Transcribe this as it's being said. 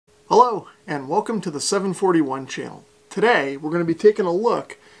Hello and welcome to the 741 channel. Today we're going to be taking a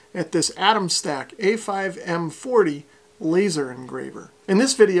look at this Atomstack A5 M40 laser engraver. In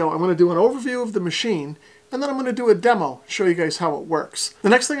this video I'm going to do an overview of the machine and then I'm going to do a demo, show you guys how it works. The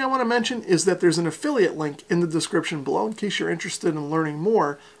next thing I want to mention is that there's an affiliate link in the description below in case you're interested in learning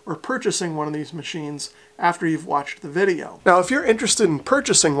more or purchasing one of these machines after you've watched the video. Now if you're interested in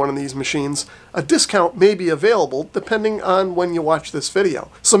purchasing one of these machines, a discount may be available depending on when you watch this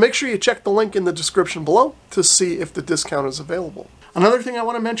video. So make sure you check the link in the description below to see if the discount is available. Another thing I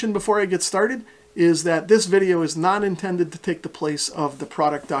want to mention before I get started is that this video is not intended to take the place of the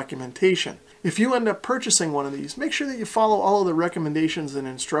product documentation. If you end up purchasing one of these, make sure that you follow all of the recommendations and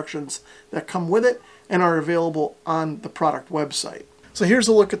instructions that come with it and are available on the product website. So here's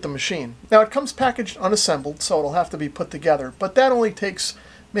a look at the machine. Now it comes packaged unassembled, so it'll have to be put together, but that only takes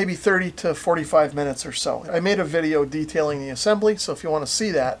maybe 30 to 45 minutes or so. I made a video detailing the assembly, so if you want to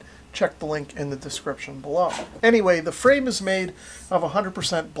see that, check the link in the description below. Anyway, the frame is made of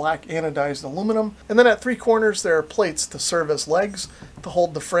 100% black anodized aluminum, and then at three corners there are plates to serve as legs to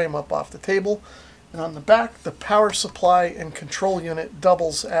hold the frame up off the table. And on the back, the power supply and control unit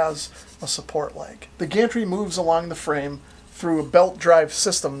doubles as a support leg. The gantry moves along the frame through a belt drive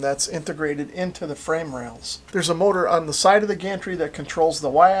system that's integrated into the frame rails. There's a motor on the side of the gantry that controls the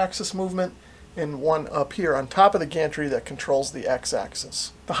y-axis movement, and one up here on top of the gantry that controls the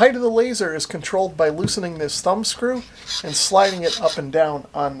x-axis. The height of the laser is controlled by loosening this thumb screw and sliding it up and down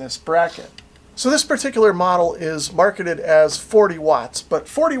on this bracket. So this particular model is marketed as 40 watts, but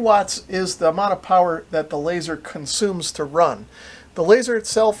 40 watts is the amount of power that the laser consumes to run. The laser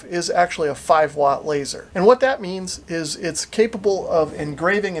itself is actually a 5-watt laser. And what that means is it's capable of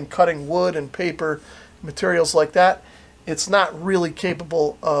engraving and cutting wood and paper, materials like that. It's not really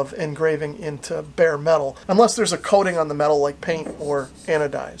capable of engraving into bare metal, unless there's a coating on the metal like paint or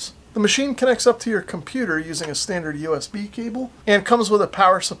anodize. The machine connects up to your computer using a standard USB cable and comes with a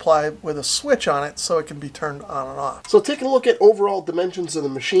power supply with a switch on it so it can be turned on and off. So taking a look at overall dimensions of the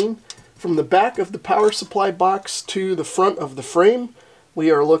machine, from the back of the power supply box to the front of the frame,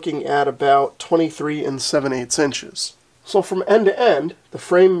 we are looking at about 23 7/8 inches. So from end to end, the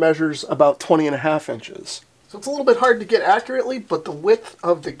frame measures about 20.5 inches. So it's a little bit hard to get accurately, but the width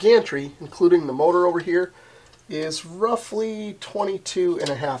of the gantry, including the motor over here, is roughly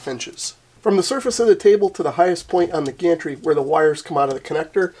 22.5 inches. From the surface of the table to the highest point on the gantry where the wires come out of the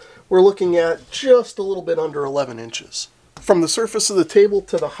connector, we're looking at just a little bit under 11 inches. From the surface of the table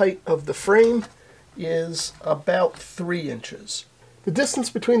to the height of the frame is about 3 inches. The distance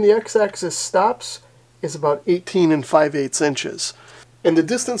between the x-axis stops is about 18 5/8 inches. And the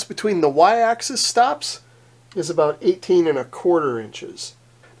distance between the y-axis stops is about 18 1/4 inches.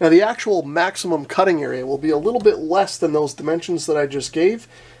 Now the actual maximum cutting area will be a little bit less than those dimensions that I just gave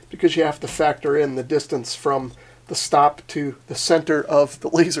because you have to factor in the distance from the stop to the center of the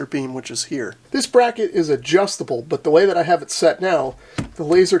laser beam, which is here. This bracket is adjustable, but the way that I have it set now, the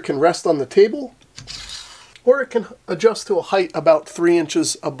laser can rest on the table or it can adjust to a height about 3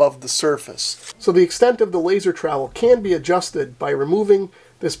 inches above the surface. So the extent of the laser travel can be adjusted by removing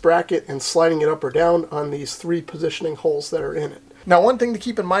this bracket and sliding it up or down on these 3 positioning holes that are in it. Now one thing to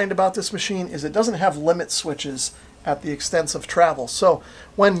keep in mind about this machine is it doesn't have limit switches at the extents of travel. So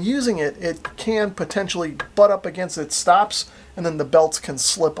when using it, it can potentially butt up against its stops and then the belts can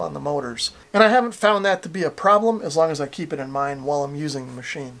slip on the motors. And I haven't found that to be a problem as long as I keep it in mind while I'm using the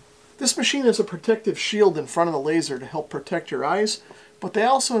machine. This machine has a protective shield in front of the laser to help protect your eyes, but they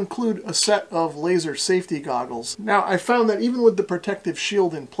also include a set of laser safety goggles. Now I found that even with the protective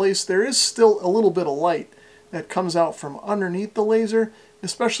shield in place, there is still a little bit of light that comes out from underneath the laser,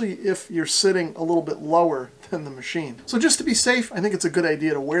 especially if you're sitting a little bit lower than the machine. So just to be safe, I think it's a good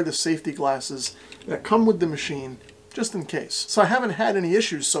idea to wear the safety glasses that come with the machine just in case. So I haven't had any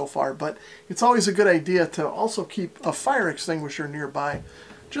issues so far, but it's always a good idea to also keep a fire extinguisher nearby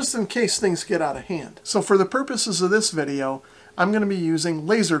just in case things get out of hand. So for the purposes of this video, I'm going to be using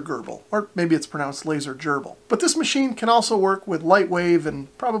LaserGRBL, or maybe it's pronounced LaserGRBL. But this machine can also work with Lightwave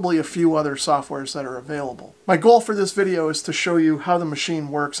and probably a few other softwares that are available. My goal for this video is to show you how the machine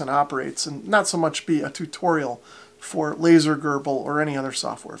works and operates, and not so much be a tutorial for LaserGRBL or any other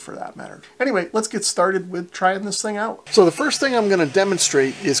software for that matter. Anyway, let's get started with trying this thing out. So the first thing I'm going to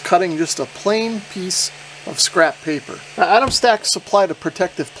demonstrate is cutting just a plain piece of scrap paper. Now Atomstack supplied a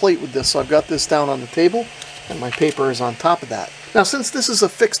protective plate with this, so I've got this down on the table and my paper is on top of that. Now since this is a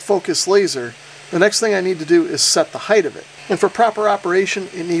fixed focus laser, the next thing I need to do is set the height of it. And for proper operation,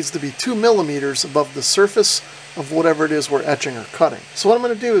 it needs to be 2 millimeters above the surface of whatever it is we're etching or cutting. So what I'm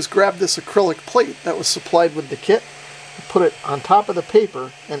going to do is grab this acrylic plate that was supplied with the kit, put it on top of the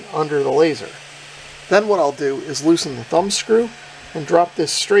paper and under the laser. Then what I'll do is loosen the thumb screw and drop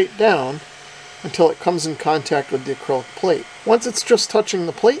this straight down until it comes in contact with the acrylic plate. Once it's just touching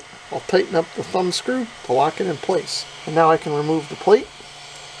the plate, I'll tighten up the thumb screw to lock it in place. And now I can remove the plate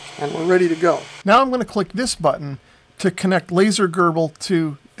and we're ready to go. Now I'm going to click this button to connect LaserGRBL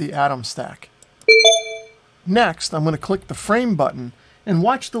to the Atomstack. Next, I'm going to click the frame button and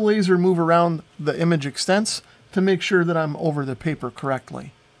watch the laser move around the image extents to make sure that I'm over the paper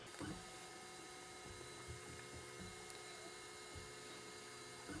correctly.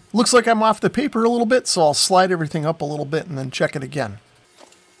 Looks like I'm off the paper a little bit, so I'll slide everything up a little bit and then check it again.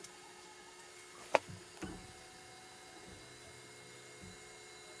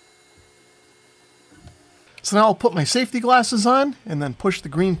 So now I'll put my safety glasses on and then push the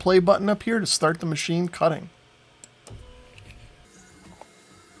green play button up here to start the machine cutting.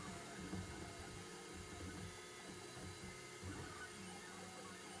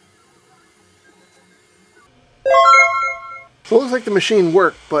 So it looks like the machine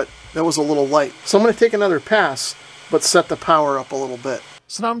worked, but that was a little light. So I'm going to take another pass, but set the power up a little bit.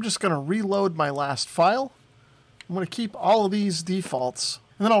 So now I'm just going to reload my last file. I'm going to keep all of these defaults,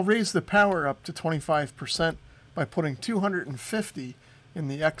 and then I'll raise the power up to 25% by putting 250 in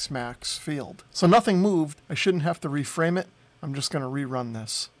the X-Max field. So nothing moved. I shouldn't have to reframe it. I'm just going to rerun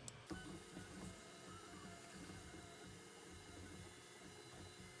this.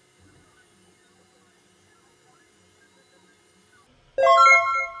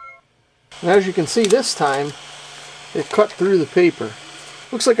 And as you can see this time, it cut through the paper.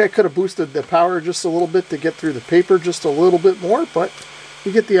 Looks like I could have boosted the power just a little bit to get through the paper just a little bit more, but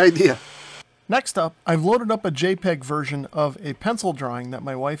you get the idea. Next up, I've loaded up a JPEG version of a pencil drawing that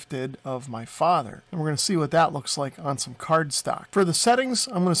my wife did of my father. And we're going to see what that looks like on some cardstock. For the settings,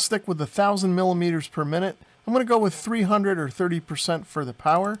 I'm going to stick with 1,000 millimeters per minute. I'm going to go with 300 or 30% for the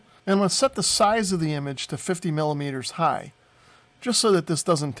power. And I'm going to set the size of the image to 50 millimeters high, just so that this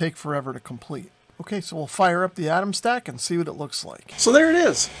doesn't take forever to complete. Okay, so we'll fire up the Atomstack and see what it looks like. So there it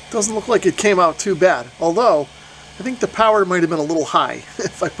is. Doesn't look like it came out too bad, although I think the power might have been a little high.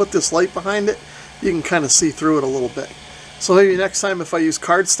 If I put this light behind it, you can kind of see through it a little bit. So maybe next time if I use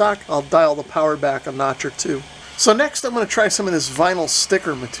cardstock, I'll dial the power back a notch or two. So next I'm going to try some of this vinyl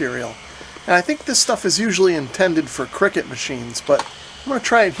sticker material. And I think this stuff is usually intended for Cricut machines, but I'm going to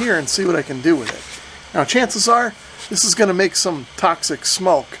try it here and see what I can do with it. Now chances are, this is going to make some toxic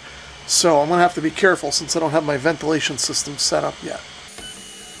smoke, so I'm going to have to be careful since I don't have my ventilation system set up yet.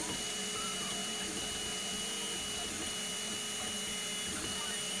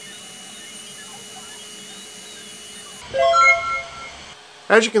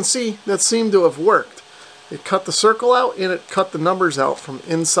 As you can see, that seemed to have worked. It cut the circle out and it cut the numbers out from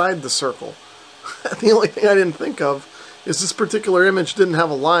inside the circle. The only thing I didn't think of is this particular image didn't have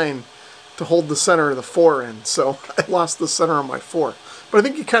a line to hold the center of the 4 in, so I lost the center of my 4. But I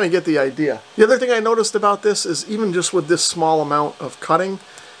think you kind of get the idea. The other thing I noticed about this is even just with this small amount of cutting,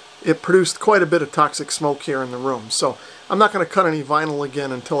 it produced quite a bit of toxic smoke here in the room. So I'm not going to cut any vinyl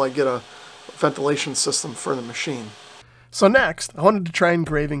again until I get a ventilation system for the machine. So next, I wanted to try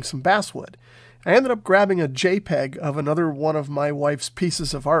engraving some basswood. I ended up grabbing a JPEG of another one of my wife's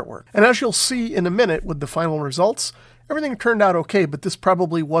pieces of artwork. And as you'll see in a minute with the final results, everything turned out okay, but this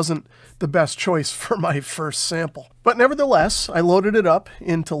probably wasn't the best choice for my first sample. But nevertheless, I loaded it up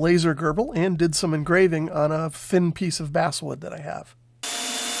into LaserGRBL and did some engraving on a thin piece of basswood that I have.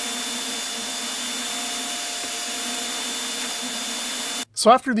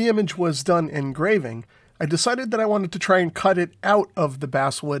 So after the image was done engraving, I decided that I wanted to try and cut it out of the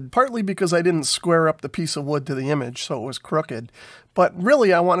basswood, partly because I didn't square up the piece of wood to the image, so it was crooked. But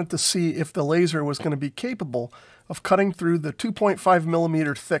really I wanted to see if the laser was going to be capable of cutting through the 2.5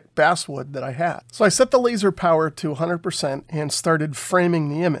 millimeter thick basswood that I had. So I set the laser power to 100% and started framing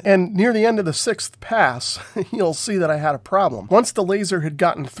the image. And near the end of the 6th pass, you'll see that I had a problem. Once the laser had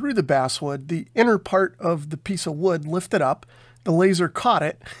gotten through the basswood, the inner part of the piece of wood lifted up, the laser caught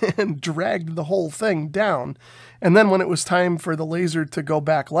it and dragged the whole thing down. And then when it was time for the laser to go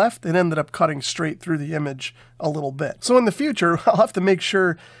back left, it ended up cutting straight through the image a little bit. So in the future, I'll have to make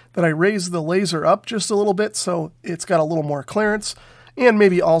sure that I raise the laser up just a little bit so it's got a little more clearance, and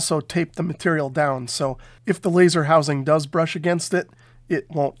maybe also tape the material down so if the laser housing does brush against it, it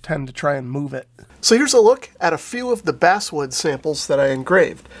won't tend to try and move it. So here's a look at a few of the basswood samples that I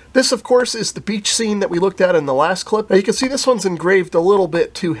engraved. This, of course, is the beach scene that we looked at in the last clip. Now you can see this one's engraved a little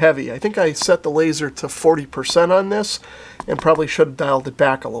bit too heavy. I think I set the laser to 40% on this and probably should have dialed it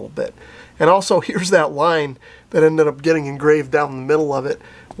back a little bit. And also here's that line that ended up getting engraved down the middle of it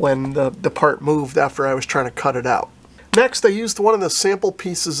when the part moved after I was trying to cut it out. Next, I used one of the sample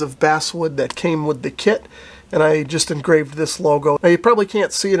pieces of basswood that came with the kit, and I just engraved this logo. Now, you probably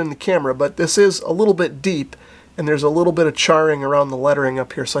can't see it in the camera, but this is a little bit deep, and there's a little bit of charring around the lettering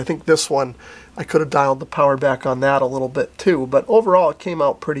up here, so I think this one, I could have dialed the power back on that a little bit too, but overall it came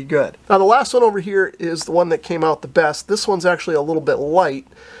out pretty good. Now the last one over here is the one that came out the best. This one's actually a little bit light.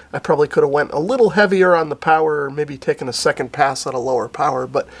 I probably could have went a little heavier on the power, or maybe taken a second pass at a lower power,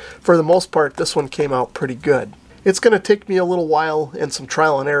 but for the most part this one came out pretty good. It's going to take me a little while and some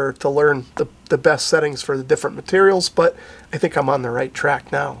trial and error to learn the best settings for the different materials, but I think I'm on the right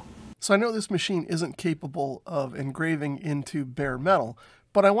track now. So I know this machine isn't capable of engraving into bare metal,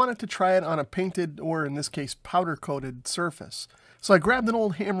 but I wanted to try it on a painted, or in this case powder-coated surface. So I grabbed an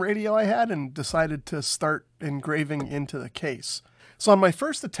old ham radio I had and decided to start engraving into the case. So on my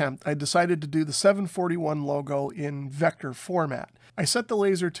first attempt, I decided to do the 741 logo in vector format. I set the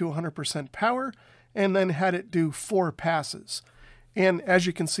laser to 100% power and then had it do 4 passes. And as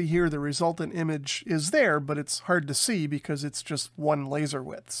you can see here, the resultant image is there, but it's hard to see because it's just one laser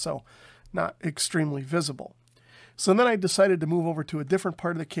width, so not extremely visible. So then I decided to move over to a different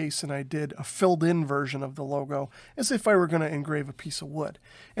part of the case, and I did a filled-in version of the logo as if I were going to engrave a piece of wood.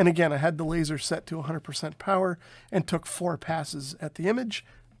 And again, I had the laser set to 100% power and took 4 passes at the image,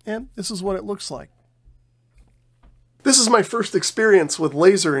 and this is what it looks like. This is my first experience with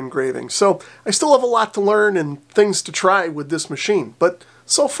laser engraving, so I still have a lot to learn and things to try with this machine, but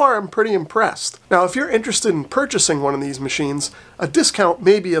so far I'm pretty impressed. Now if you're interested in purchasing one of these machines, a discount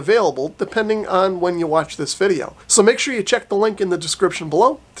may be available depending on when you watch this video. So make sure you check the link in the description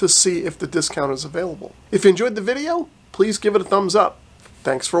below to see if the discount is available. If you enjoyed the video, please give it a thumbs up.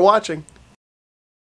 Thanks for watching.